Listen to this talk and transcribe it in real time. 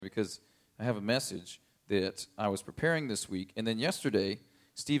because I have a message that I was preparing this week. And then yesterday,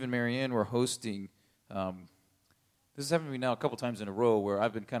 Steve and Marianne were hosting, this has happened to me now a couple times in a row, where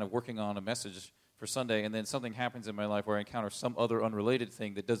I've been kind of working on a message for Sunday, and then something happens in my life where I encounter some other unrelated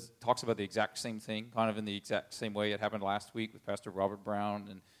thing that talks about the exact same thing, kind of in the exact same way. It happened last week with Pastor Robert Brown,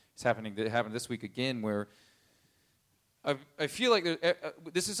 and it happened this week again, where I feel like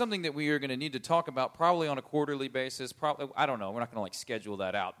this is something that we are going to need to talk about probably on a quarterly basis. Probably, I don't know. We're not going to schedule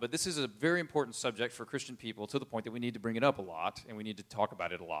that out. But this is a very important subject for Christian people, to the point that we need to bring it up a lot, and we need to talk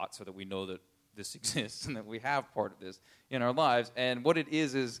about it a lot so that we know that this exists and that we have part of this in our lives. And what it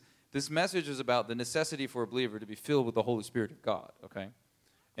is this message is about the necessity for a believer to be filled with the Holy Spirit of God, okay?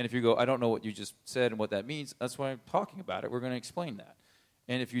 And if you go, I don't know what you just said and what that means, that's why I'm talking about it. We're going to explain that.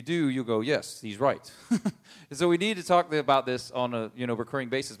 And if you do, you'll go, yes, he's right. And so we need to talk about this on a recurring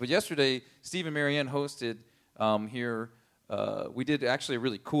basis. But yesterday, Steve and Marianne hosted here. We did actually a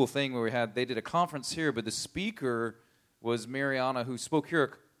really cool thing where they did a conference here, but the speaker was Mariana, who spoke here a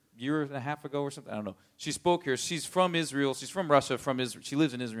year and a half ago or something. I don't know. She spoke here. She's from Israel. She's from Russia, from Israel. She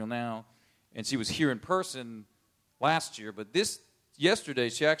lives in Israel now. And she was here in person last year. But yesterday,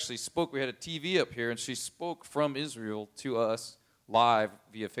 she actually spoke. We had a TV up here, and she spoke from Israel to us live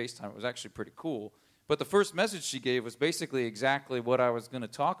via FaceTime. It was actually pretty cool. But the first message she gave was basically exactly what I was going to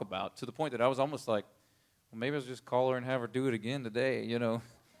talk about, to the point that I was almost like, well, maybe I'll just call her and have her do it again today,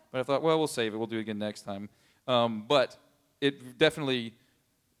 But I thought, well, we'll save it. We'll do it again next time. But it definitely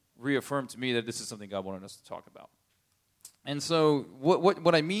reaffirmed to me that this is something God wanted us to talk about. And so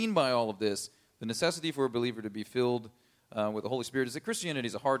what I mean by all of this, the necessity for a believer to be filled with the Holy Spirit, is that Christianity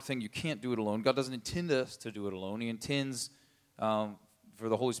is a hard thing. You can't do it alone. God doesn't intend us to do it alone. He intends for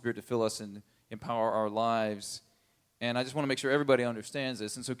the Holy Spirit to fill us and empower our lives. And I just want to make sure everybody understands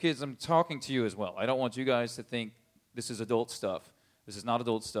this. And so, kids, I'm talking to you as well. I don't want you guys to think this is adult stuff. This is not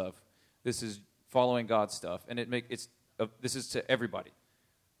adult stuff. This is following God stuff. And this is to everybody.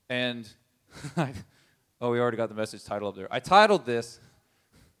 And, we already got the message title up there. I titled this,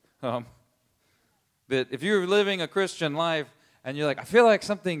 that if you're living a Christian life and you're like, I feel like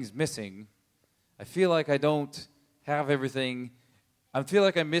something's missing. I feel like I don't have everything. I feel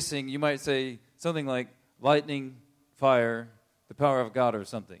like I'm missing. You might say something like lightning, fire, the power of God, or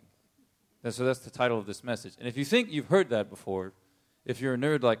something. And so that's the title of this message. And if you think you've heard that before, if you're a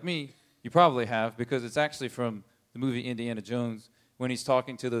nerd like me, you probably have, because it's actually from the movie Indiana Jones, when he's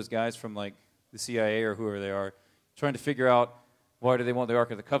talking to those guys from the CIA or whoever they are, trying to figure out why do they want the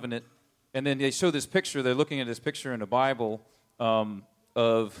Ark of the Covenant. And then they show this picture. They're looking at this picture in the Bible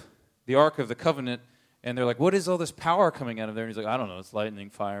of the Ark of the Covenant. And they're like, what is all this power coming out of there? And he's like, I don't know, it's lightning,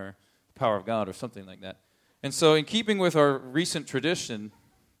 fire, the power of God, or something like that. And so in keeping with our recent tradition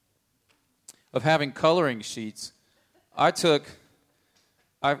of having coloring sheets, I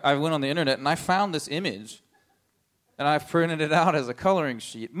went on the internet and I found this image, and I printed it out as a coloring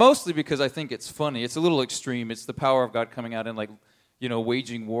sheet, mostly because I think it's funny. It's a little extreme. It's the power of God coming out and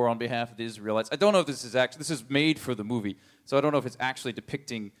waging war on behalf of the Israelites. I don't know if this is made for the movie, so I don't know if it's actually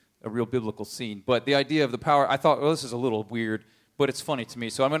depicting a real biblical scene. But the idea of the power, I thought, well, this is a little weird, but it's funny to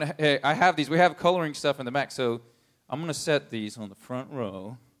me. So I have these. We have coloring stuff in the back, so I'm going to set these on the front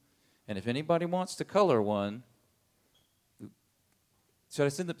row. And if anybody wants to color one, should I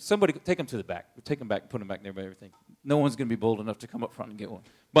send them? Somebody take them to the back. Take them back and put them back there by everything. No one's going to be bold enough to come up front and get one.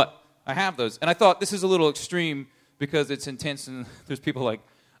 But I have those. And I thought this is a little extreme because it's intense and there's people like,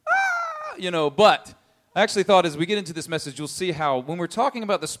 but I actually thought as we get into this message, you'll see how when we're talking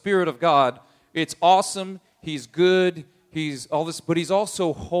about the Spirit of God, it's awesome, He's good, He's all this, but He's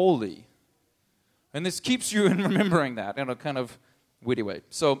also holy. And this keeps you in remembering that in a kind of witty way.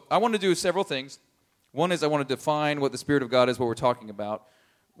 So I want to do several things. One is I want to define what the Spirit of God is, what we're talking about,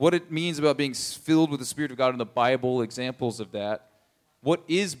 what it means about being filled with the Spirit of God in the Bible, examples of that. What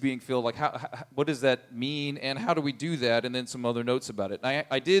is being filled? What does that mean, and how do we do that? And then some other notes about it.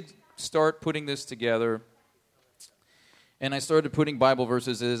 I did start putting this together, and I started putting Bible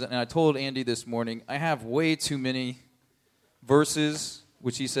verses in, and I told Andy this morning, I have way too many verses,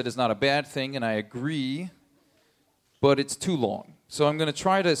 which he said is not a bad thing, and I agree, but it's too long. So I'm going to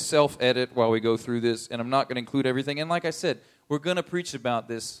try to self-edit while we go through this, and I'm not going to include everything. And like I said, we're going to preach about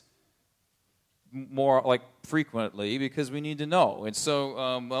this more frequently because we need to know. And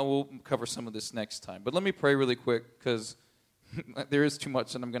so we'll cover some of this next time. But let me pray really quick because there is too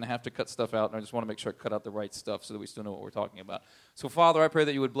much, and I'm going to have to cut stuff out, and I just want to make sure I cut out the right stuff so that we still know what we're talking about. So, Father, I pray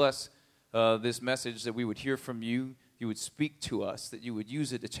that you would bless this message, that we would hear from you, you would speak to us, that you would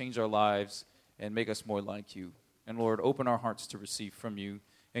use it to change our lives and make us more like you. And, Lord, open our hearts to receive from you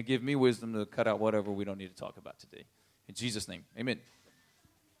and give me wisdom to cut out whatever we don't need to talk about today. In Jesus' name, amen.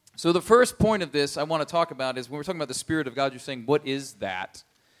 So the first point of this I want to talk about is when we're talking about the Spirit of God, you're saying, what is that?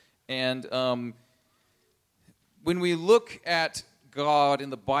 And when we look at God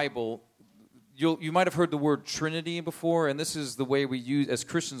in the Bible, you might have heard the word Trinity before, and this is the way we use, as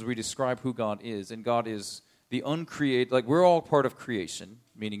Christians, we describe who God is. And God is the uncreated, like we're all part of creation,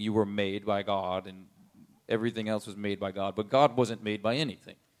 meaning you were made by God and everything else was made by God, but God wasn't made by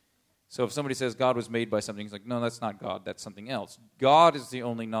anything. So if somebody says God was made by something, it's like, no, that's not God, that's something else. God is the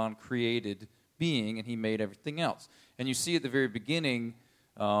only non-created being, and he made everything else. And you see at the very beginning,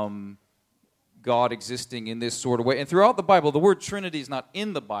 God existing in this sort of way. And throughout the Bible, the word Trinity is not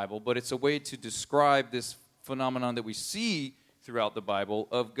in the Bible, but it's a way to describe this phenomenon that we see throughout the Bible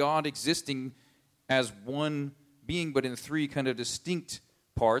of God existing as one being, but in three kind of distinct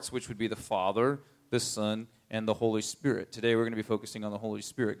parts, which would be the Father, the Son, and the Holy Spirit. Today we're going to be focusing on the Holy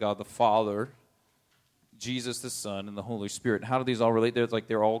Spirit, God the Father, Jesus the Son, and the Holy Spirit. How do these all relate? It's like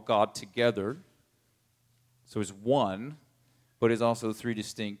they're all God together. So it's one, but it's also three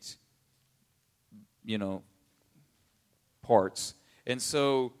distinct, parts. And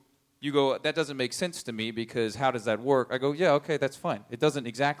so you go, that doesn't make sense to me because how does that work? I go, yeah, okay, that's fine. It doesn't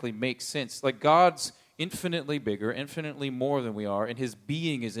exactly make sense. Like God's infinitely bigger, infinitely more than we are, and his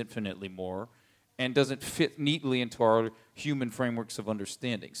being is infinitely more and doesn't fit neatly into our human frameworks of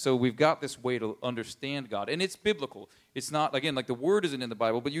understanding. So we've got this way to understand God, and it's biblical. It's not, again, like the word isn't in the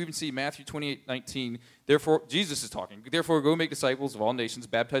Bible, but you even see Matthew 28:19, therefore, Jesus is talking, therefore go make disciples of all nations,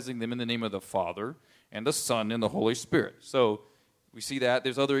 baptizing them in the name of the Father and the Son and the Holy Spirit. So we see that.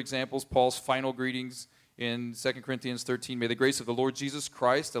 There's other examples. Paul's final greetings in 2 Corinthians 13, may the grace of the Lord Jesus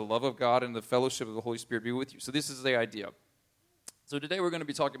Christ, the love of God, and the fellowship of the Holy Spirit be with you. So this is the idea. So today we're going to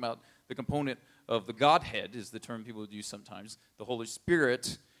be talking about the component of the Godhead, is the term people would use sometimes, the Holy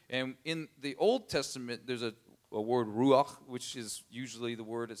Spirit. And in the Old Testament, there's a word, ruach, which is usually the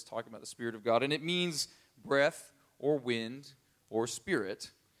word that's talking about the Spirit of God. And it means breath or wind or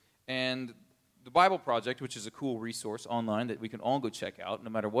spirit. And the Bible Project, which is a cool resource online that we can all go check out, no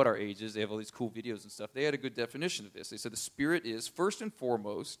matter what our age is, they have all these cool videos and stuff. They had a good definition of this. They said the Spirit is, first and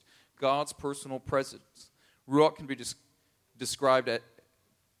foremost, God's personal presence. Ruach can be described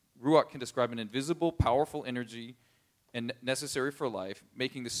Ruach can describe an invisible, powerful energy and necessary for life,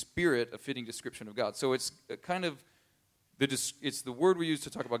 making the Spirit a fitting description of God. So it's kind of it's the word we use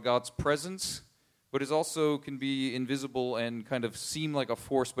to talk about God's presence, but it also can be invisible and kind of seem like a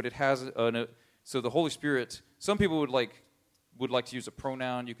force. But it has so the Holy Spirit. Some people would like to use a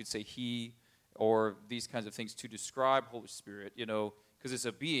pronoun. You could say he or these kinds of things to describe Holy Spirit. Because it's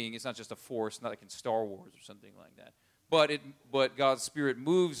a being. It's not just a force. Not like in Star Wars or something like that. But God's Spirit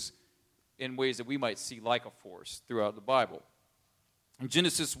moves in ways that we might see like a force throughout the Bible. In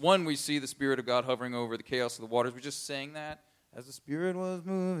Genesis 1, we see the Spirit of God hovering over the chaos of the waters. We just sang that as the Spirit was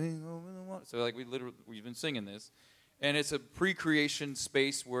moving over the water. So like we've been singing this. And it's a pre-creation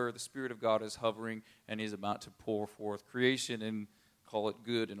space where the Spirit of God is hovering and he's about to pour forth creation and call it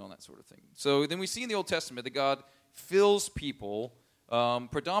good and all that sort of thing. So then we see in the Old Testament that God fills people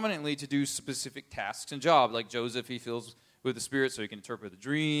predominantly to do specific tasks and jobs. Like Joseph, he fills with the Spirit so he can interpret the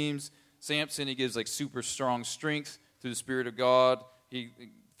dreams. Samson, he gives like super strong strength through the Spirit of God. He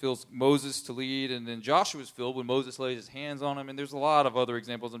fills Moses to lead. And then Joshua's filled when Moses lays his hands on him. And there's a lot of other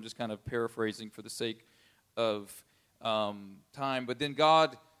examples. I'm just kind of paraphrasing for the sake of time. But then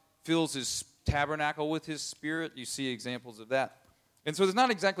God fills his tabernacle with his Spirit. You see examples of that. And so there's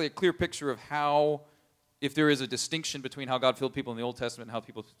not exactly a clear picture of how, if there is a distinction between how God filled people in the Old Testament and how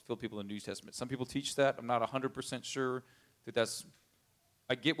people fill people in the New Testament. Some people teach that. I'm not 100% sure that that's,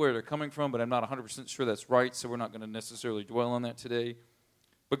 I get where they're coming from, but I'm not 100% sure that's right, so we're not going to necessarily dwell on that today.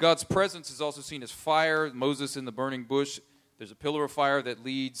 But God's presence is also seen as fire. Moses in the burning bush, there's a pillar of fire that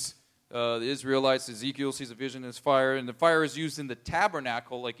leads the Israelites. Ezekiel sees a vision as fire, and the fire is used in the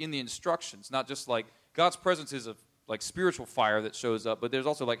tabernacle, like in the instructions, not just like God's presence is a like spiritual fire that shows up, but there's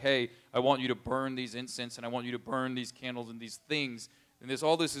also like, hey, I want you to burn these incense, and I want you to burn these candles and these things. And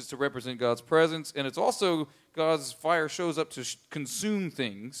all this is to represent God's presence, and it's also God's fire shows up to consume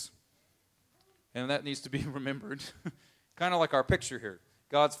things, and that needs to be remembered. Kind of like our picture here.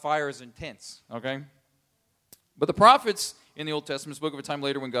 God's fire is intense, okay? But the prophets in the Old Testament spoke of a time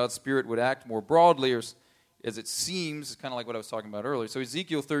later when God's Spirit would act more broadly, or as it seems, kind of like what I was talking about earlier. So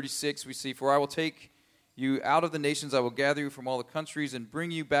Ezekiel 36, we see, for I will take you out of the nations, I will gather you from all the countries and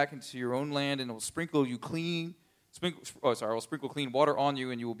bring you back into your own land, and I will sprinkle you clean. I will sprinkle clean water on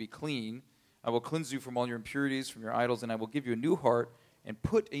you, and you will be clean. I will cleanse you from all your impurities, from your idols, and I will give you a new heart and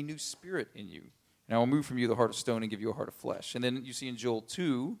put a new spirit in you. And I will remove from you the heart of stone and give you a heart of flesh. And then you see in Joel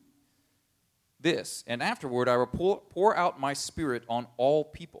 2 this, and afterward I will pour out my spirit on all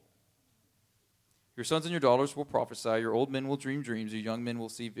people. Your sons and your daughters will prophesy, your old men will dream dreams, your young men will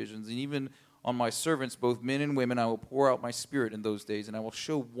see visions, and even on my servants, both men and women, I will pour out my Spirit in those days, and I will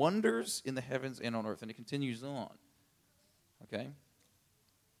show wonders in the heavens and on earth. And it continues on. Okay?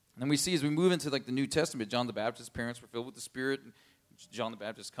 And we see as we move into like the New Testament, John the Baptist's parents were filled with the Spirit. John the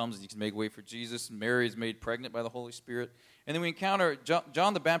Baptist comes and he can make way for Jesus. And Mary is made pregnant by the Holy Spirit. And then we encounter,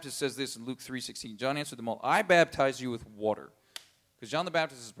 John the Baptist says this in Luke 3:16. John answered them all, I baptize you with water. Because John the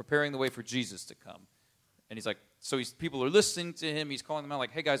Baptist is preparing the way for Jesus to come. And he's like, people are listening to him. He's calling them out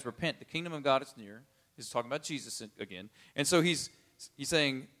like, hey guys, repent. The kingdom of God is near. He's talking about Jesus again. And so he's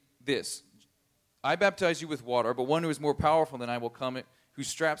saying this. I baptize you with water, but one who is more powerful than I will come, the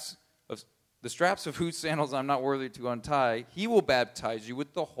straps of whose sandals I'm not worthy to untie. He will baptize you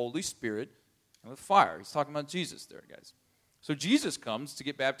with the Holy Spirit and with fire. He's talking about Jesus there, guys. So Jesus comes to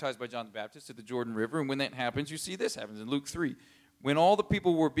get baptized by John the Baptist at the Jordan River. And when that happens, you see this happens in Luke 3. When all the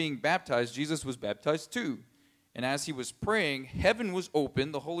people were being baptized, Jesus was baptized too. And as he was praying, heaven was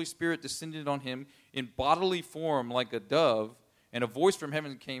opened. The Holy Spirit descended on him in bodily form like a dove. And a voice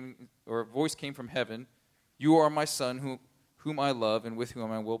came from heaven. You are my son, whom I love, and with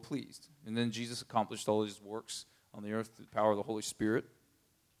whom I am well pleased. And then Jesus accomplished all his works on the earth through the power of the Holy Spirit.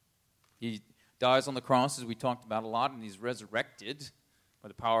 He dies on the cross, as we talked about a lot, and he's resurrected by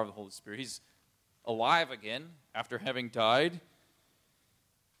the power of the Holy Spirit. He's alive again after having died.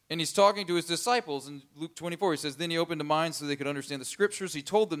 And he's talking to his disciples in Luke 24. He says, then he opened the minds so they could understand the Scriptures. He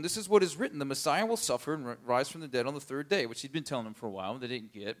told them, this is what is written. The Messiah will suffer and rise from the dead on the third day, which he'd been telling them for a while. They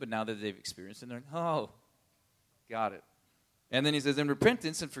didn't get, but now that they've experienced it, they're like, oh, got it. And then he says, and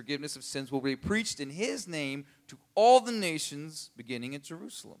repentance and forgiveness of sins will be preached in his name to all the nations, beginning at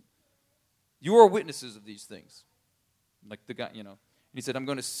Jerusalem. You are witnesses of these things. Like the guy, And he said, I'm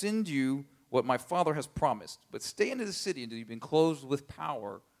going to send you what my Father has promised, but stay into the city until you've been clothed with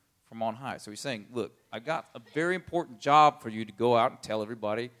power from on high. So he's saying, look, I've got a very important job for you to go out and tell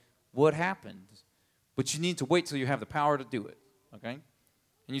everybody what happened. But you need to wait till you have the power to do it. Okay?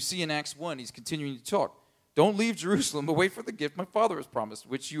 And you see in Acts 1, he's continuing to talk. Don't leave Jerusalem, but wait for the gift my Father has promised,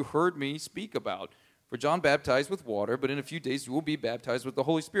 which you heard me speak about. For John baptized with water, but in a few days you will be baptized with the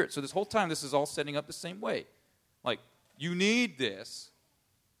Holy Spirit. So this whole time, this is all setting up the same way. Like, you need this.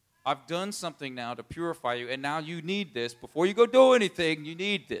 I've done something now to purify you, and now you need this. Before you go do anything, you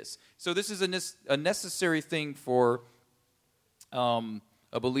need this. So this is a necessary thing for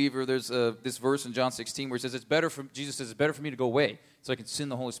a believer. There's this verse in John 16 where it says, Jesus says, it's better for me to go away so I can send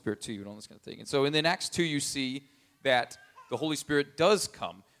the Holy Spirit to you and all this kind of thing. And so in Acts 2, you see that the Holy Spirit does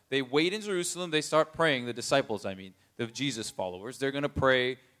come. They wait in Jerusalem. They start praying, the disciples, the Jesus followers. They're going to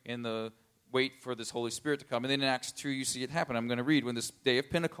pray wait for this Holy Spirit to come. And then in Acts 2, you see it happen. I'm going to read when this day of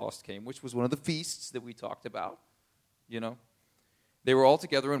Pentecost came, which was one of the feasts that we talked about. They were all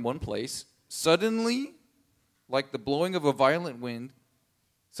together in one place. Suddenly, like the blowing of a violent wind,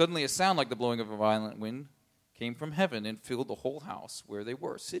 suddenly a sound like the blowing of a violent wind came from heaven and filled the whole house where they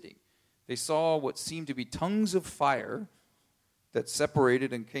were sitting. They saw what seemed to be tongues of fire that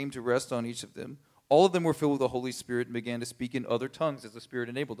separated and came to rest on each of them. All of them were filled with the Holy Spirit and began to speak in other tongues as the Spirit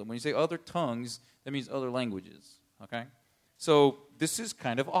enabled them. When you say other tongues, that means other languages, okay? So this is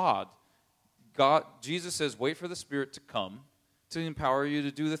kind of odd. Jesus says, wait for the Spirit to come to empower you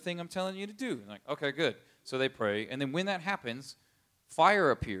to do the thing I'm telling you to do. And like, okay, good. So they pray. And then when that happens,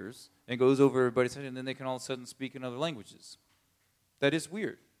 fire appears and goes over everybody's head, and then they can all of a sudden speak in other languages. That is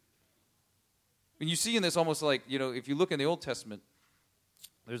weird. And you see in this almost like, if you look in the Old Testament,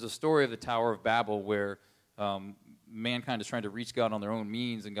 there's a story of the Tower of Babel where mankind is trying to reach God on their own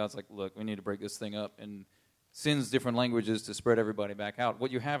means, and God's like, look, we need to break this thing up, and sends different languages to spread everybody back out.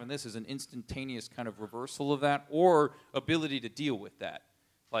 What you have in this is an instantaneous kind of reversal of that, or ability to deal with that.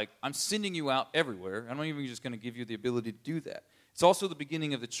 Like, I'm sending you out everywhere. I'm not even just going to give you the ability to do that. It's also the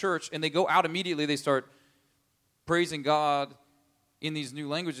beginning of the church, and they go out immediately. They start praising God in these new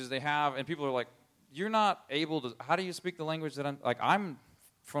languages they have, and people are like, you're not able to, how do you speak the language that I'm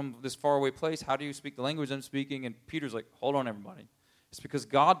from this faraway place, how do you speak the language I'm speaking? And Peter's like, hold on, everybody. It's because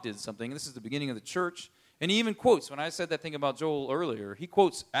God did something. And this is the beginning of the church. And he even quotes, when I said that thing about Joel earlier, he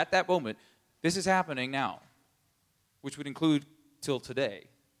quotes at that moment, this is happening now, which would include till today,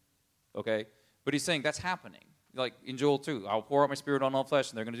 okay? But he's saying that's happening. Like in Joel 2, I'll pour out my Spirit on all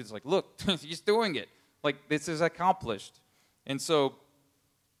flesh, and they're going to do this. Like, look, he's doing it. Like, this is accomplished. And so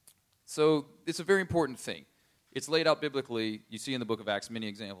it's a very important thing. It's laid out biblically. You see in the book of Acts many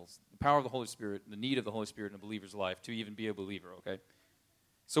examples. The power of the Holy Spirit, the need of the Holy Spirit in a believer's life to even be a believer, okay?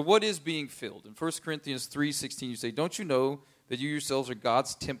 So what is being filled? In 1 Corinthians 3:16, you say, don't you know that you yourselves are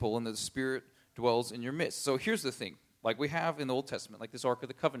God's temple and that the Spirit dwells in your midst? So here's the thing. like we have in the Old Testament, like this Ark of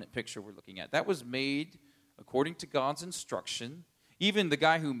the Covenant picture we're looking at. That was made according to God's instruction. Even the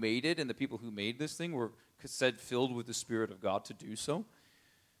guy who made it and the people who made this thing were said filled with the Spirit of God to do so.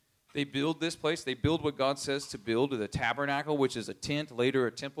 They build this place. They build what God says to build, the tabernacle, which is a tent, later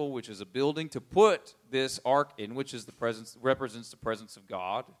a temple, which is a building, to put this ark in, which is the presence, represents the presence of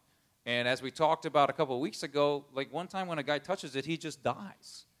God. And as we talked about a couple of weeks ago, like one time when a guy touches it, he just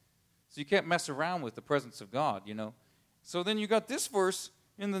dies. So you can't mess around with the presence of God, you know. So then you got this verse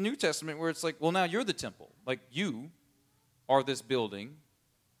in the New Testament where it's like, well, now you're the temple. Like you are this building,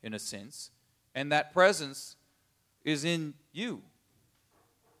 in a sense, and that presence is in you.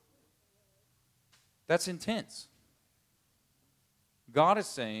 That's intense. God is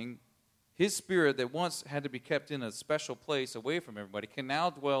saying His Spirit that once had to be kept in a special place away from everybody can now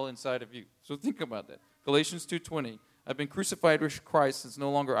dwell inside of you. So think about that. Galatians 2:20, I've been crucified with Christ, since no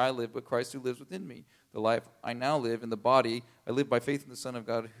longer I live, but Christ who lives within me. The life I now live in the body, I live by faith in the Son of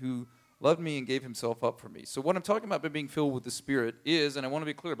God who loved me and gave Himself up for me. So what I'm talking about by being filled with the Spirit is, and I want to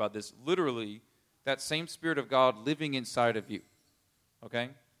be clear about this, literally that same Spirit of God living inside of you. Okay?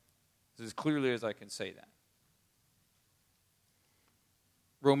 As clearly as I can say that.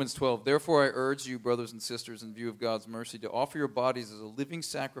 Romans 12, therefore I urge you, brothers and sisters, in view of God's mercy, to offer your bodies as a living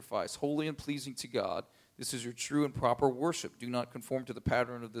sacrifice, holy and pleasing to God. This is your true and proper worship. Do not conform to the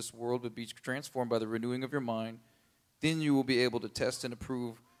pattern of this world, but be transformed by the renewing of your mind. Then you will be able to test and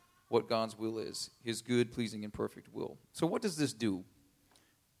approve what God's will is, His good, pleasing, and perfect will. So what does this do?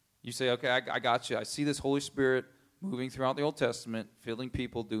 You say, okay, I got you. I see this Holy Spirit moving throughout the Old Testament, filling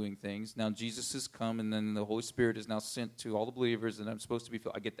people, doing things. Now Jesus has come, and then the Holy Spirit is now sent to all the believers, and I'm supposed to be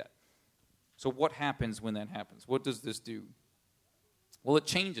filled. I get that. So what happens when that happens? What does this do? Well, it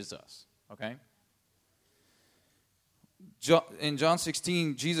changes us, okay? In John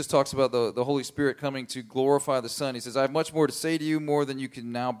 16, Jesus talks about the Holy Spirit coming to glorify the Son. He says, I have much more to say to you, more than you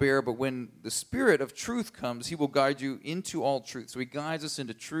can now bear, but when the Spirit of truth comes, He will guide you into all truth. So He guides us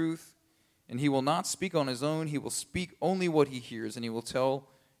into truth, and He will not speak on His own. He will speak only what He hears, and He will tell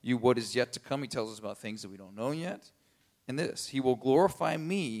you what is yet to come. He tells us about things that we don't know yet. And this, He will glorify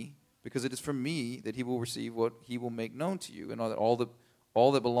me, because it is from me that He will receive what He will make known to you. And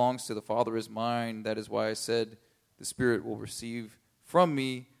all that belongs to the Father is mine. That is why I said, the Spirit will receive from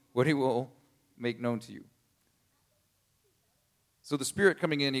me what He will make known to you. So the Spirit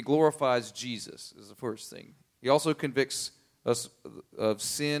coming in, He glorifies Jesus, is the first thing. He also convicts us of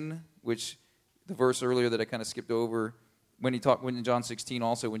sin, which the verse earlier that I kind of skipped over, when in John 16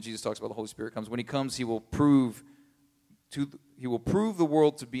 also, when Jesus talks about the Holy Spirit comes, when He comes, He will prove the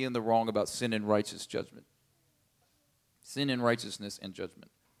world to be in the wrong about sin and righteous judgment. Sin and righteousness and judgment.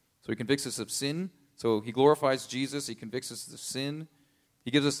 So He convicts us of sin. So He glorifies Jesus. He convicts us of sin.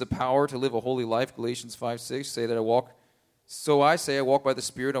 He gives us the power to live a holy life. Galatians 5:6 say that I walk by the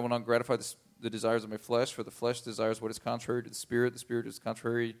Spirit. I will not gratify the desires of my flesh, for the flesh desires what is contrary to the Spirit is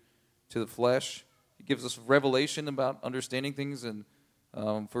contrary to the flesh. He gives us revelation about understanding things in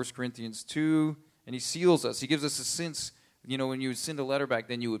 1 Corinthians 2, and He seals us. He gives us a sense, when you would send a letter back,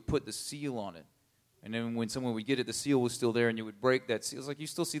 then you would put the seal on it. And then when someone would get it, the seal was still there, and you would break that seal. It's like you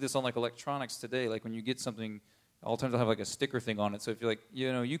still see this on like electronics today. Like when you get something, all the times they'll have like a sticker thing on it. So if you're like,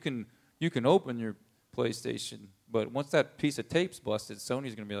 you can open your PlayStation, but once that piece of tape's busted,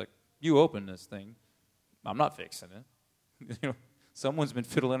 Sony's going to be like, you open this thing. I'm not fixing it. Someone's been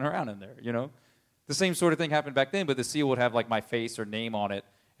fiddling around in there, The same sort of thing happened back then, but the seal would have like my face or name on it.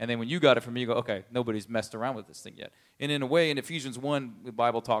 And then when you got it from me, you go, okay, nobody's messed around with this thing yet. And in a way, in Ephesians 1, the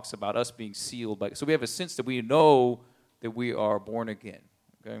Bible talks about us being sealed. So we have a sense that we know that we are born again.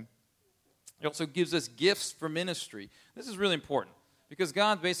 Okay. It also gives us gifts for ministry. This is really important because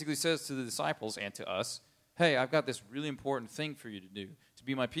God basically says to the disciples and to us, hey, I've got this really important thing for you to do, to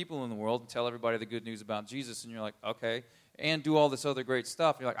be my people in the world and tell everybody the good news about Jesus. And you're like, okay, and do all this other great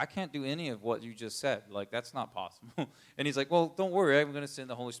stuff. You're like, I can't do any of what you just said. Like, that's not possible. And He's like, well, don't worry. I'm going to send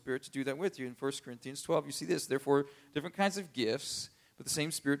the Holy Spirit to do that with you. In 1 Corinthians 12, you see this. Therefore, different kinds of gifts, but the same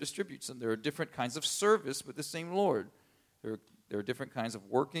Spirit distributes them. There are different kinds of service, but the same Lord. There are different kinds of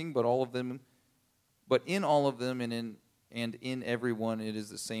working, but in all of them and in everyone, it is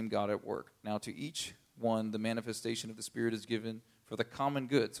the same God at work. Now, to each one, the manifestation of the Spirit is given for the common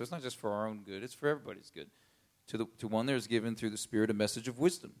good. So it's not just for our own good. It's for everybody's good. To one there is given through the Spirit a message of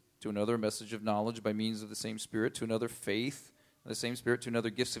wisdom, to another a message of knowledge by means of the same Spirit, to another faith, the same Spirit, to another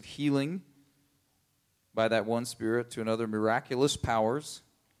gifts of healing by that one Spirit, to another miraculous powers,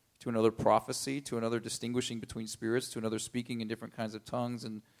 to another prophecy, to another distinguishing between spirits, to another speaking in different kinds of tongues,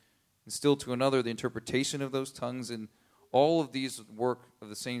 and still to another the interpretation of those tongues, and all of these work of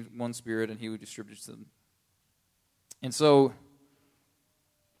the same one Spirit, and He who distributes them And so,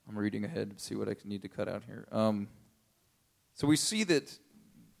 I'm reading ahead to see what I need to cut out here. So we see that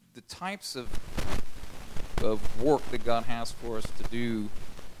the types of work that God has for us to do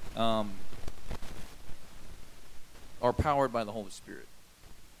are powered by the Holy Spirit.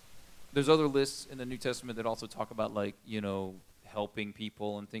 There's other lists in the New Testament that also talk about, like, helping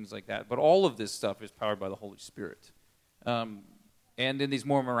people and things like that. But all of this stuff is powered by the Holy Spirit. And in these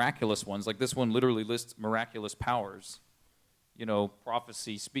more miraculous ones, like this one literally lists miraculous powers.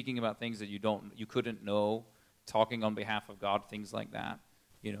 Prophecy, speaking about things that you couldn't know, talking on behalf of God, things like that.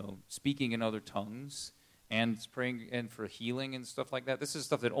 Speaking in other tongues and praying and for healing and stuff like that. This is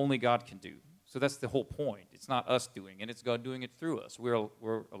stuff that only God can do. So that's the whole point. It's not us doing it. It's God doing it through us. We're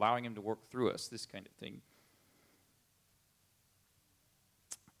allowing him to work through us, this kind of thing.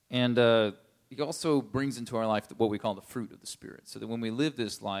 And he also brings into our life what we call the fruit of the Spirit. So that when we live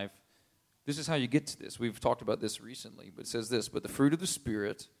this life, this is how you get to this. We've talked about this recently, but it says this, but the fruit of the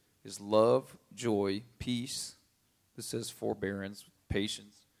Spirit is love, joy, peace. This says forbearance,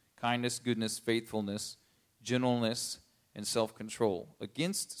 patience, kindness, goodness, faithfulness, gentleness, and self-control.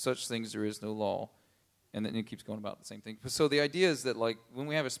 Against such things there is no law. And then it keeps going about the same thing. So the idea is that, like, when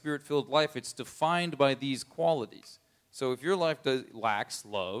we have a Spirit-filled life, it's defined by these qualities. So if your life lacks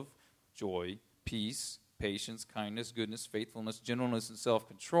love, joy, peace, patience, kindness, goodness, faithfulness, gentleness, and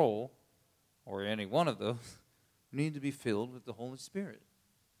self-control, or any one of those, you need to be filled with the Holy Spirit.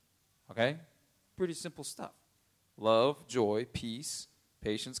 Okay? Pretty simple stuff. Love, joy, peace,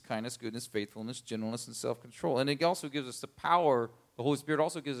 patience, kindness, goodness, faithfulness, gentleness, and self-control. And it also gives us the power, the Holy Spirit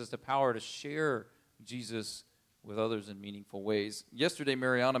also gives us the power to share Jesus with others in meaningful ways. Yesterday,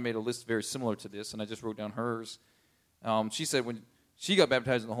 Mariana made a list very similar to this, and I just wrote down hers. She said when she got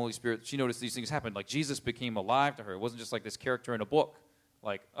baptized in the Holy Spirit, she noticed these things happened. Like, Jesus became alive to her. It wasn't just like this character in a book.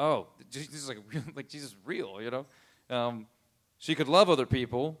 Like, oh, Jesus is like Jesus is real, She could love other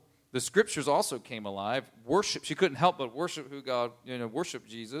people. The scriptures also came alive. Worship, she couldn't help but worship who God, worship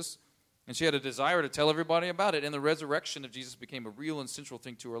Jesus. And she had a desire to tell everybody about it. And the resurrection of Jesus became a real and central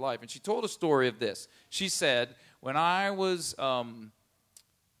thing to her life. And she told a story of this. She said, when I was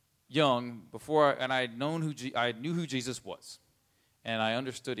young, I knew who Jesus was. And I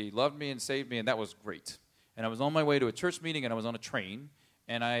understood he loved me and saved me, and that was great. And I was on my way to a church meeting, and I was on a train,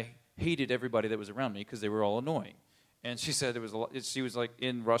 and I hated everybody that was around me because they were all annoying. And she said she was like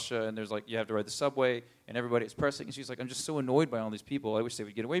in Russia, and there's like, you have to ride the subway, and everybody is pressing. And she's like, I'm just so annoyed by all these people. I wish they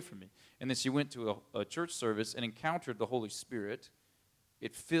would get away from me. And then she went to a church service and encountered the Holy Spirit.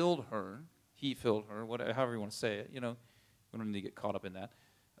 It filled her. He filled her, however you want to say it. We don't need to get caught up in that.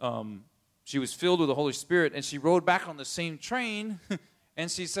 She was filled with the Holy Spirit, and she rode back on the same train, and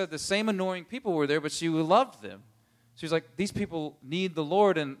she said the same annoying people were there, but she loved them. She was like, these people need the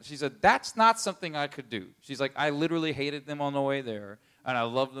Lord. And she said, that's not something I could do. She's like, I literally hated them on the way there, and I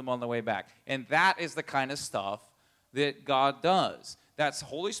loved them on the way back. And that is the kind of stuff that God does. That's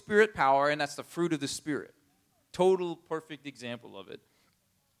Holy Spirit power, and that's the fruit of the Spirit. Total perfect example of it.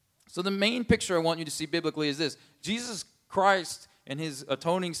 So the main picture I want you to see biblically is this. Jesus Christ and his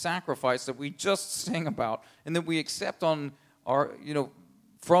atoning sacrifice that we just sang about and that we accept on our,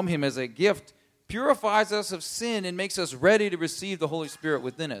 from him as a gift, purifies us of sin and makes us ready to receive the Holy Spirit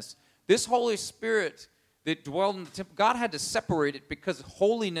within us. This Holy Spirit that dwelled in the temple, God had to separate it because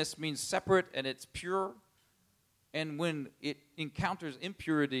holiness means separate and it's pure. And when it encounters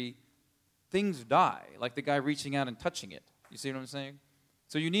impurity, things die, like the guy reaching out and touching it. You see what I'm saying?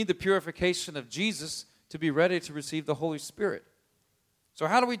 So you need the purification of Jesus to be ready to receive the Holy Spirit. So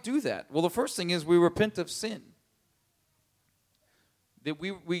how do we do that? Well, the first thing is we repent of sin. That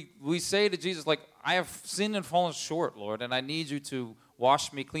we say to Jesus, like, I have sinned and fallen short, Lord, and I need you to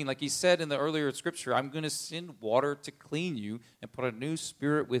wash me clean. Like he said in the earlier scripture, I'm going to send water to clean you and put a new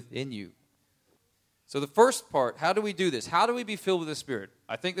spirit within you. So the first part, how do we do this? How do we be filled with the Spirit?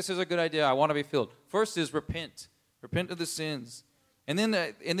 I think this is a good idea. I want to be filled. First is repent. Repent of the sins. And then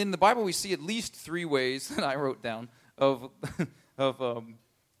in the Bible we see at least 3 ways that I wrote down of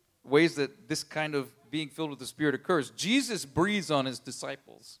ways that this kind of being filled with the Spirit occurs. Jesus breathes on his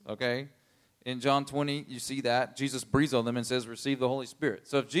disciples, okay? In John 20, you see that. Jesus breathes on them and says, receive the Holy Spirit.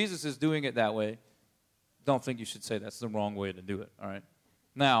 So if Jesus is doing it that way, don't think you should say that's the wrong way to do it, all right?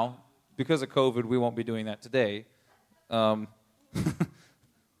 Now, because of COVID, we won't be doing that today. The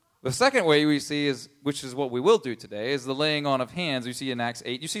second way we see is, which is what we will do today, is the laying on of hands. You see in Acts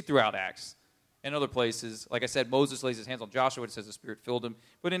 8. You see throughout Acts and other places. Like I said, Moses lays his hands on Joshua. It says the Spirit filled him.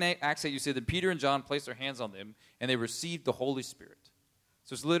 But in Acts 8, you see that Peter and John placed their hands on them, and they received the Holy Spirit.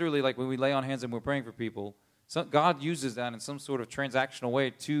 So it's literally like when we lay on hands and we're praying for people, God uses that in some sort of transactional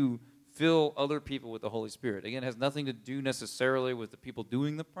way to fill other people with the Holy Spirit. Again, it has nothing to do necessarily with the people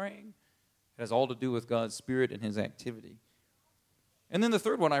doing the praying. It has all to do with God's Spirit and his activity. And then the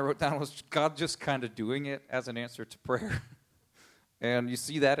third one I wrote down was God just kind of doing it as an answer to prayer. And you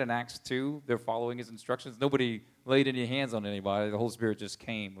see that in Acts 2. They're following his instructions. Nobody laid any hands on anybody. The Holy Spirit just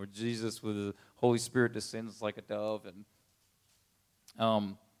came, where Jesus with the Holy Spirit descends like a dove.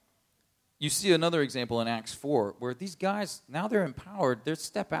 And you see another example in Acts 4, where these guys, now they're empowered. They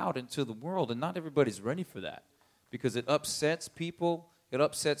step out into the world, and not everybody's ready for that because it upsets people. It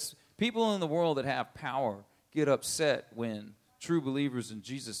upsets people in the world that have power get upset when true believers in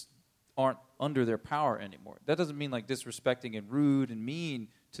Jesus aren't under their power anymore. That doesn't mean like disrespecting and rude and mean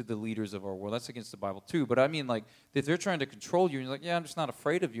to the leaders of our world. That's against the Bible too. But I mean like if they're trying to control you and you're like, yeah, I'm just not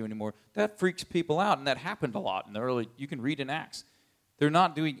afraid of you anymore, that freaks people out. And that happened a lot in the early, you can read in Acts. They're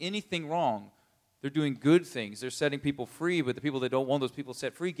not doing anything wrong. They're doing good things. They're setting people free, but the people that don't want those people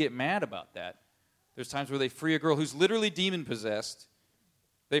set free get mad about that. There's times where they free a girl who's literally demon-possessed.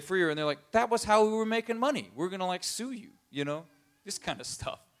 They free her and they're like, that was how we were making money. We're going to like sue you, you know, this kind of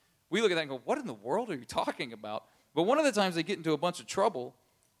stuff. We look at that and go, what in the world are you talking about? But one of the times they get into a bunch of trouble,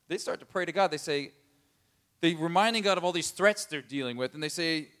 they start to pray to God. They're reminding God of all these threats they're dealing with. And they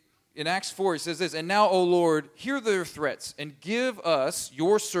say, in Acts 4, it says this, and now, O Lord, hear their threats and give us,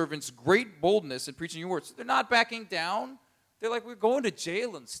 your servants, great boldness in preaching your words. So they're not backing down. They're like, we're going to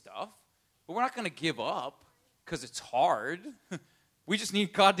jail and stuff, but we're not going to give up because it's hard. We just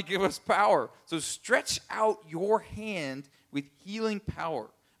need God to give us power. So stretch out your hand with healing power.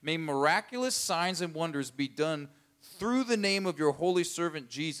 May miraculous signs and wonders be done through the name of your holy servant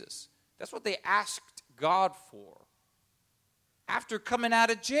Jesus. That's what they asked God for after coming out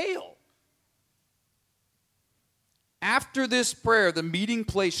of jail. After this prayer, the meeting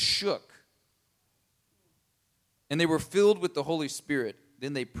place shook, and they were filled with the Holy Spirit.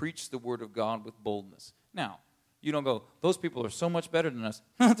 Then they preached the word of God with boldness. Now, you don't go, those people are so much better than us.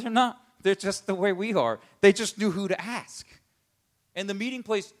 No, they're not. They're just the way we are. They just knew who to ask. And the meeting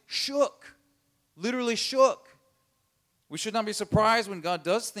place shook, literally shook. We should not be surprised when God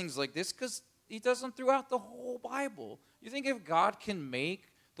does things like this because he does them throughout the whole Bible. You think if God can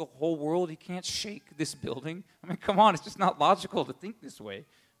make the whole world, he can't shake this building? I mean, come on, it's just not logical to think this way.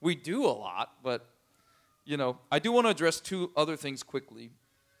 We do a lot, but, you know, I do want to address two other things quickly.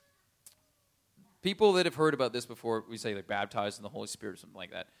 People that have heard about this before, we say they're baptized in the Holy Spirit or something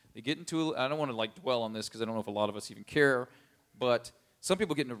like that. They get into, I don't want to like dwell on this because I don't know if a lot of us even care, but some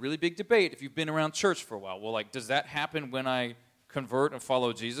people get in a really big debate if you've been around church for a while. Well, like, does that happen when I convert and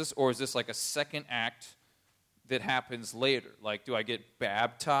follow Jesus, or is this like a second act that happens later? Like, do I get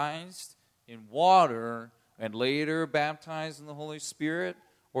baptized in water and later baptized in the Holy Spirit,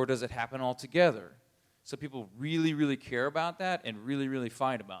 or does it happen all together? So people really, really care about that and really, really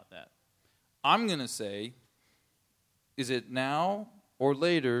fight about that. I'm going to say, is it now or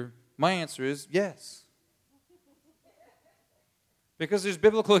later? My answer is yes. Because there's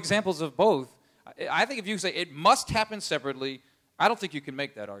biblical examples of both. I think if you say it must happen separately, I don't think you can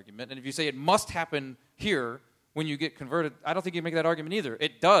make that argument. And if you say it must happen here when you get converted, I don't think you can make that argument either.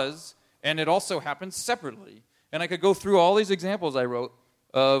 It does, and it also happens separately. And I could go through all these examples I wrote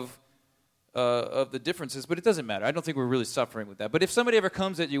of the differences, but it doesn't matter. I don't think we're really suffering with that. But if somebody ever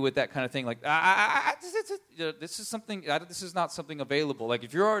comes at you with that kind of thing, like, this is not something available. Like,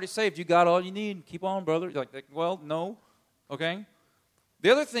 if you're already saved, you got all you need. Keep on, brother. You're like, well, no. Okay? The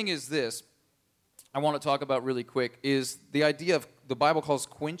other thing is this, I want to talk about really quick, is the idea of the Bible calls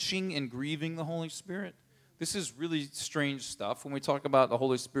quenching and grieving the Holy Spirit. This is really strange stuff. When we talk about the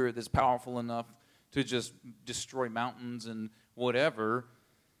Holy Spirit that's powerful enough to just destroy mountains and whatever,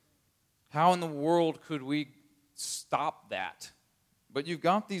 how in the world could we stop that? But you've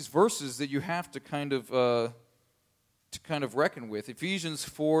got these verses that you have to kind of reckon with. Ephesians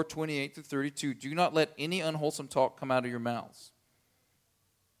 4:28-32. Do not let any unwholesome talk come out of your mouths.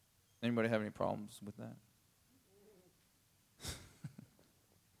 Anybody have any problems with that?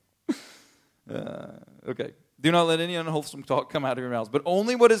 Okay. Do not let any unwholesome talk come out of your mouths, but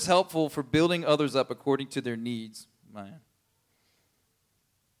only what is helpful for building others up according to their needs. Man.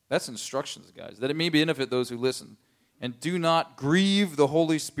 That's instructions, guys, that it may benefit those who listen. And do not grieve the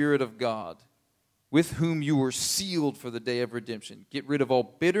Holy Spirit of God, with whom you were sealed for the day of redemption. Get rid of all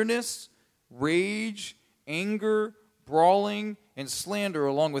bitterness, rage, anger, brawling, and slander,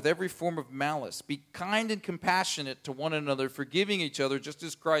 along with every form of malice. Be kind and compassionate to one another, forgiving each other just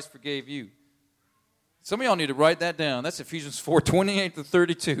as Christ forgave you. Some of y'all need to write that down. That's Ephesians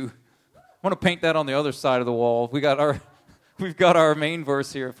 4:28-32. I want to paint that on the other side of the wall. We've got our main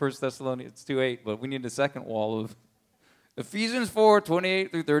verse here, 1 Thessalonians 2:8, but we need a second wall of Ephesians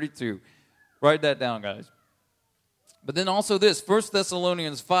 4:28-32. Write that down, guys. But then also this, 1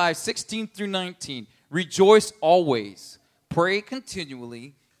 Thessalonians 5:16-19. Rejoice always. Pray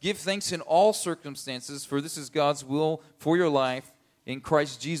continually. Give thanks in all circumstances, for this is God's will for your life in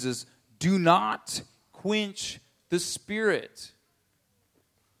Christ Jesus. Do not quench the Spirit.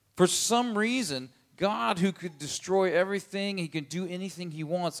 For some reason, God, who could destroy everything, he can do anything he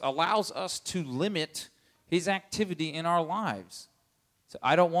wants, allows us to limit his activity in our lives. So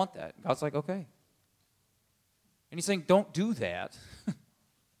I don't want that. God's like, okay. And he's saying, don't do that.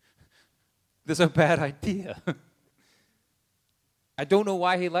 That's a bad idea. I don't know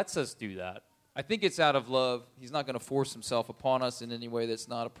why he lets us do that. I think it's out of love. He's not going to force himself upon us in any way that's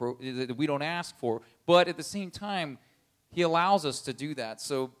not that we don't ask for. But at the same time, he allows us to do that.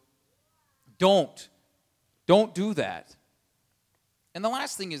 So don't do that. And the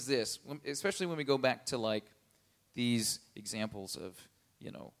last thing is this, especially when we go back to like these examples of,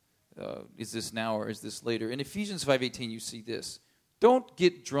 is this now or is this later? In Ephesians 5:18, you see this. Don't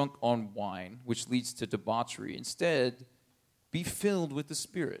get drunk on wine, which leads to debauchery. Instead, be filled with the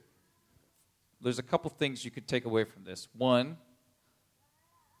Spirit. There's a couple things you could take away from this. One,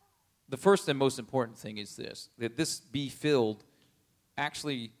 the first and most important thing is this, that this be filled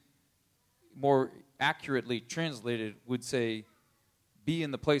actually more accurately translated would say be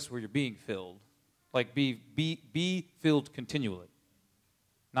in the place where you're being filled. Like be filled continually,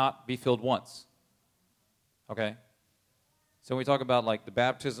 not be filled once. Okay? So when we talk about like the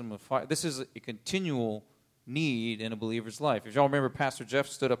baptism of fire, this is a continual need in a believer's life. If y'all remember, Pastor Jeff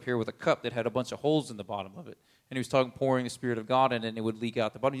stood up here with a cup that had a bunch of holes in the bottom of it. And he was pouring the Spirit of God in it, and it would leak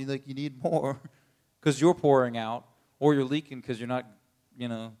out the bottom. You're like, you need more because you're pouring out, or you're leaking because you're not,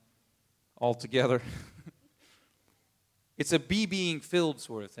 all together. It's a being filled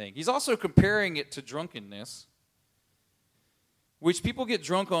sort of thing. He's also comparing it to drunkenness, which people get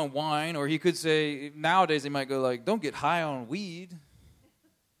drunk on wine, or he could say, nowadays they might go like, don't get high on weed.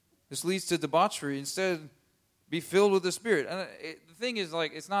 This leads to debauchery. Instead, be filled with the Spirit. And the thing is,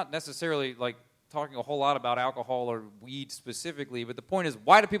 like, it's not necessarily like talking a whole lot about alcohol or weed specifically, but the point is,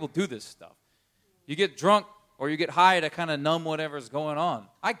 why do people do this stuff? You get drunk or you get high to kind of numb whatever's going on.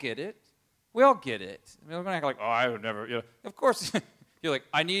 I get it. We all get it. I mean, we're going to act like, I would never, Of course, you're like,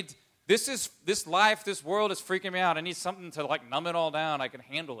 this life, this world is freaking me out. I need something to, like, numb it all down. I can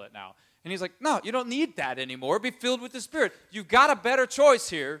handle it now. And he's like, no, you don't need that anymore. Be filled with the Spirit. You've got a better choice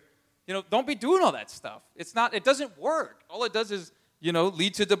here. Don't be doing all that stuff. It doesn't work. All it does is,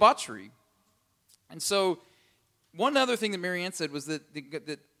 lead to debauchery. And so one other thing that Marianne said was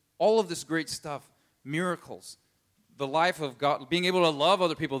that all of this great stuff, miracles, the life of God, being able to love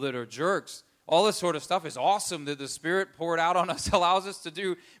other people that are jerks, all this sort of stuff is awesome that the Spirit poured out on us allows us to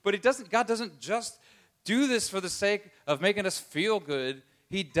do. But God doesn't just do this for the sake of making us feel good.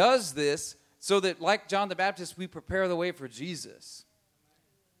 He does this so that, like John the Baptist, we prepare the way for Jesus.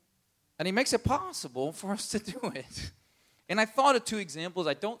 And he makes it possible for us to do it. And I thought of two examples.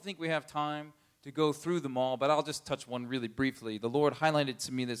 I don't think we have time to go through them all, but I'll just touch one really briefly. The Lord highlighted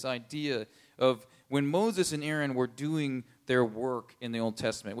to me this idea of when Moses and Aaron were doing their work in the Old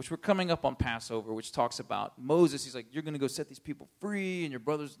Testament, which we're coming up on Passover, which talks about Moses. He's like, you're going to go set these people free, and your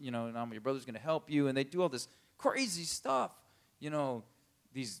brother's, your brother's going to help you. And they do all this crazy stuff.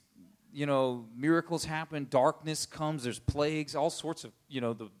 These, miracles happen. Darkness comes. There's plagues, all sorts of,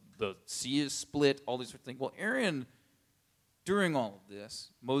 the sea is split, all these sort of things. Well, Aaron, during all of this,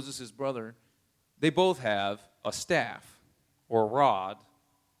 Moses' brother, they both have a staff or a rod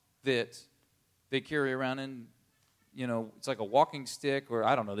that they carry around and, it's like a walking stick or,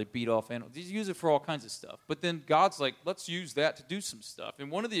 I don't know, they beat off animals. They use it for all kinds of stuff. But then God's like, let's use that to do some stuff.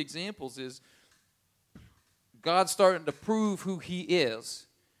 And one of the examples is God's starting to prove who he is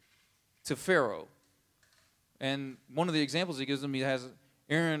to Pharaoh. And one of the examples he gives them, he has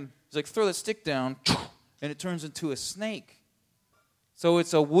Aaron, he's like, throw that stick down, and it turns into a snake. So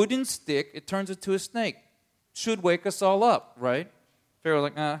it's a wooden stick, it turns into a snake. Should wake us all up, right? Pharaoh's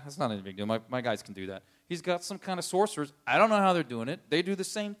like, that's not any big deal. My guys can do that. He's got some kind of sorcerers. I don't know how they're doing it. They do the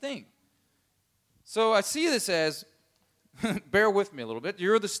same thing. So I see this as, bear with me a little bit.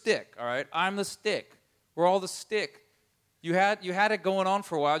 You're the stick, all right? I'm the stick. We're all the stick. You had it going on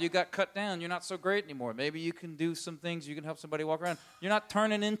for a while. You got cut down. You're not so great anymore. Maybe you can do some things. You can help somebody walk around. You're not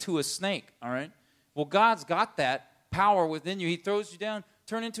turning into a snake, all right? Well, God's got that power within you. He throws you down,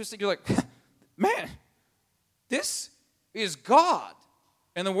 turn into a snake. You're like, man, this is God.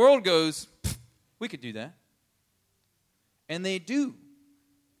 And the world goes, we could do that. And they do.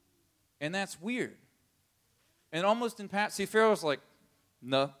 And that's weird. And almost in Pharaoh's like,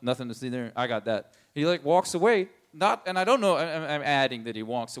 no, nothing to see there. I got that. He walks away. not, and I don't know, I'm adding that he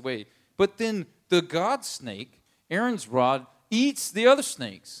walks away, but then the God snake, Aaron's rod, eats the other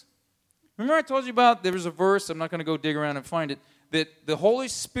snakes. Remember I told you about, there was a verse, I'm not going to go dig around and find it, that the Holy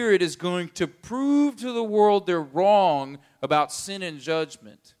Spirit is going to prove to the world they're wrong about sin and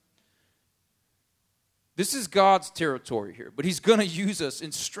judgment. This is God's territory here, but he's going to use us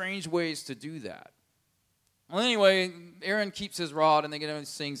in strange ways to do that. Well, anyway, Aaron keeps his rod, and they get into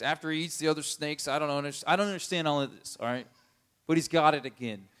these things. After he eats the other snakes, I don't understand all of this, all right? But he's got it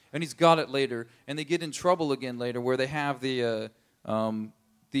again, and he's got it later, and they get in trouble again later, where they have the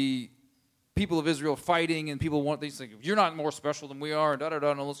people of Israel fighting, and people want these things. You're not more special than we are, and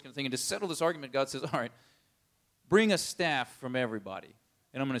da-da-da, and all this kind of thing. And to settle this argument, God says, all right, bring a staff from everybody.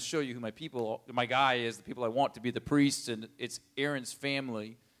 And I'm going to show you who my guy is, the people I want to be the priests, and it's Aaron's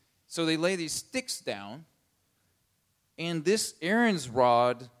family. So they lay these sticks down, and this Aaron's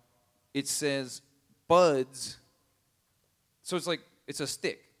rod, it says, buds. So it's a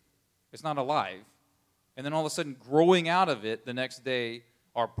stick. It's not alive. And then all of a sudden, growing out of it the next day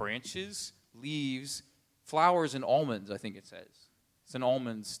are branches, leaves, flowers, and almonds, I think it says. It's an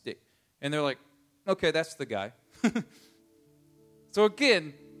almond stick. And they're like, okay, that's the guy. So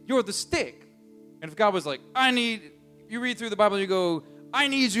again, you're the stick. And if God was like, you read through the Bible and you go, I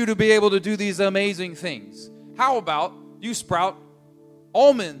need you to be able to do these amazing things. How about you sprout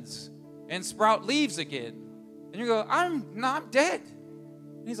almonds and sprout leaves again? And you go, I'm dead.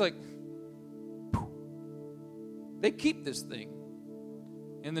 And he's like, they keep this thing.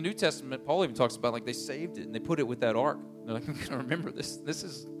 In the New Testament, Paul even talks about they saved it and they put it with that ark. They're like, I'm going to remember this. This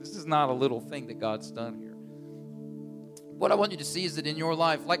is not a little thing that God's done here. What I want you to see is that in your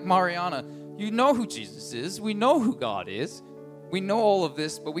life, like Mariana, you know who Jesus is. We know who God is. We know all of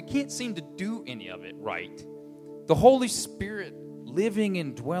this, but we can't seem to do any of it right. The Holy Spirit living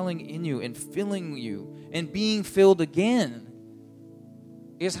and dwelling in you and filling you and being filled again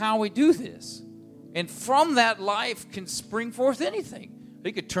is how we do this. And from that life can spring forth anything.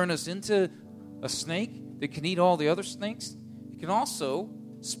 He could turn us into a snake that can eat all the other snakes. He can also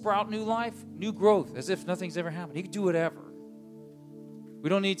sprout new life, new growth, as if nothing's ever happened. He could do whatever. We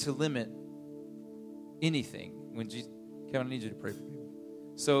don't need to limit anything. Kevin, I need you to pray for me.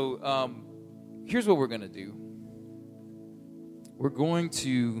 So here's what we're going to do. We're going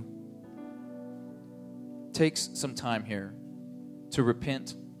to take some time here to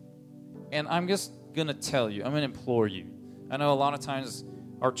repent. And I'm just going to tell you, I'm going to implore you. I know a lot of times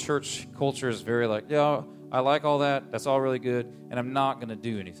our church culture is very I like all that. That's all really good. And I'm not going to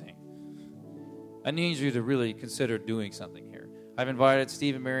do anything. I need you to really consider doing something here. I've invited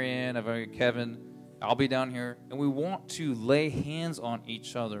Steve and Marianne. I've invited Kevin. I'll be down here. And we want to lay hands on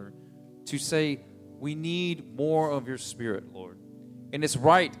each other to say, we need more of your Spirit, Lord. And it's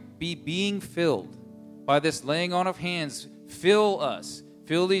right. Being filled by this laying on of hands. Fill us.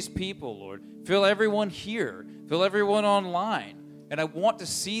 Fill these people, Lord. Fill everyone here. Fill everyone online. And I want to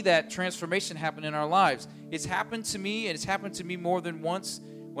see that transformation happen in our lives. It's happened to me, and it's happened to me more than once.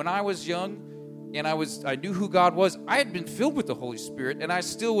 When I was young, and I knew who God was, I had been filled with the Holy Spirit, and I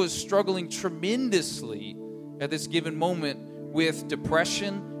still was struggling tremendously at this given moment with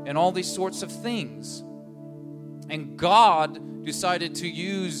depression and all these sorts of things. And God decided to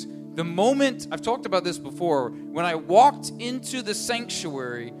use the moment, I've talked about this before, when I walked into the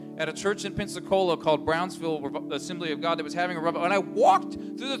sanctuary at a church in Pensacola called Brownsville Assembly of God that was having a revival. When I walked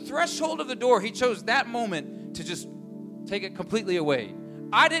through the threshold of the door, he chose that moment to just take it completely away.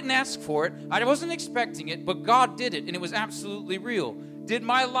 I didn't ask for it. I wasn't expecting it, but God did it, and it was absolutely real. Did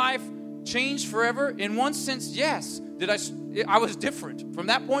my life change forever? In one sense, yes. I was different from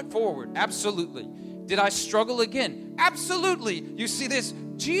that point forward. Absolutely. Did I struggle again? Absolutely. You see this,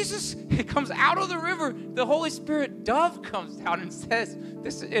 Jesus comes out of the river, the Holy Spirit dove comes down and says,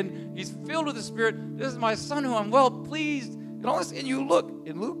 and he's filled with the Spirit, this is my son who I'm well pleased. And all this, and you look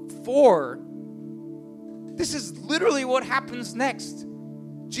in Luke 4, this is literally what happens next.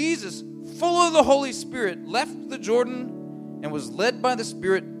 Jesus, full of the Holy Spirit, left the Jordan and was led by the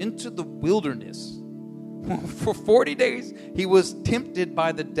Spirit into the wilderness. For 40 days, he was tempted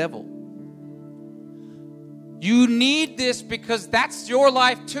by the devil. You need this because that's your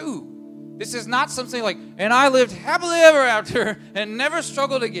life too. This is not something like, and I lived happily ever after and never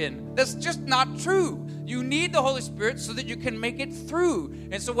struggled again. That's just not true. You need the Holy Spirit so that you can make it through.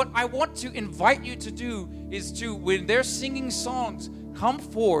 And so what I want to invite you to do is to, when they're singing songs, come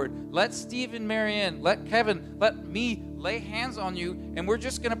forward. Let Steve and Marianne, let Kevin, let me lay hands on you. And we're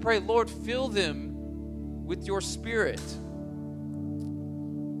just going to pray, Lord, fill them with your Spirit.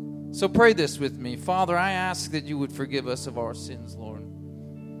 So pray this with me. Father, I ask that you would forgive us of our sins, Lord.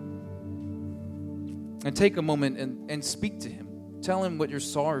 And take a moment and speak to him. Tell him what you're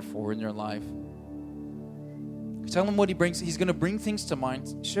sorry for in your life. Tell him what he brings. He's going to bring things to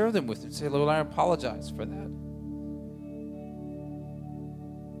mind. Share them with him. Say, Lord, I apologize for that.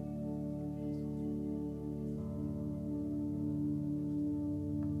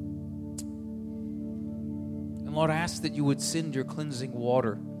 And Lord, I ask that you would send your cleansing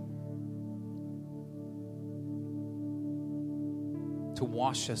water to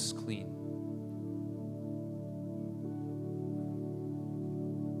wash us clean.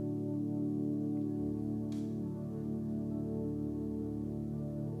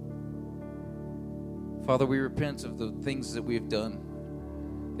 Father, we repent of the things that we have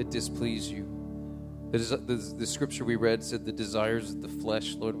done that displease you. The scripture we read said the desires of the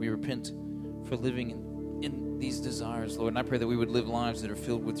flesh. Lord, we repent for living in these desires, Lord. And I pray that we would live lives that are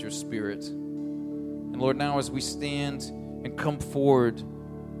filled with your Spirit. And Lord, now as we stand and come forward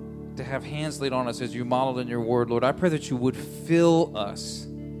to have hands laid on us as you modeled in your word, Lord, I pray that you would fill us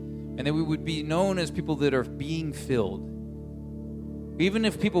and that we would be known as people that are being filled. Even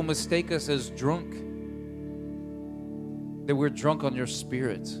if people mistake us as drunk, that we're drunk on your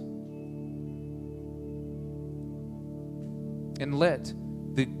Spirit. And let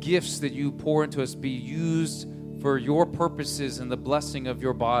the gifts that you pour into us be used for your purposes and the blessing of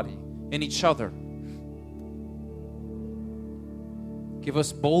your body and each other. Give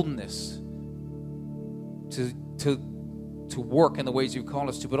us boldness to work in the ways you call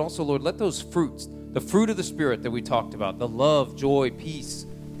us to. But also, Lord, let those fruits, the fruit of the Spirit that we talked about, the love, joy, peace,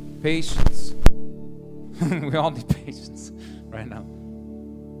 patience. We all need patience right now.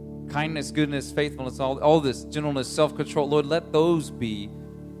 Kindness, goodness, faithfulness, all this, gentleness, self-control. Lord, let those be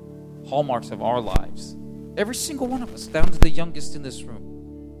hallmarks of our lives. Every single one of us, down to the youngest in this room.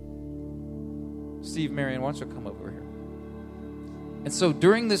 Steve, Marion, why don't you come over here? And so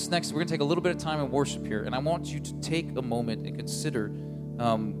during this next, we're going to take a little bit of time in worship here, and I want you to take a moment and consider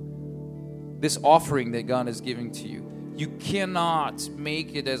this offering that God is giving to you. You cannot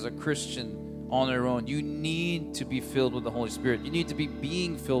make it as a Christian on their own. You need to be filled with the Holy Spirit. You need to be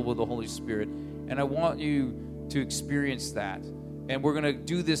being filled with the Holy Spirit. And I want you to experience that. And we're going to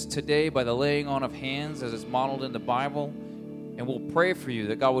do this today by the laying on of hands as it's modeled in the Bible. And we'll pray for you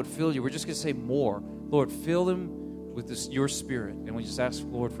that God would fill you. We're just going to say more. Lord, fill them with your Spirit. And we just ask,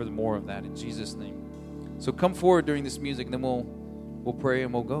 Lord, for the more of that in Jesus' name. So come forward during this music, and then we'll pray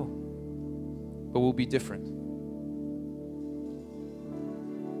and we'll go. But we'll be different.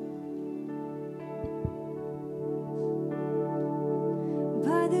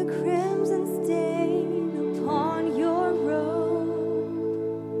 By the crimson stain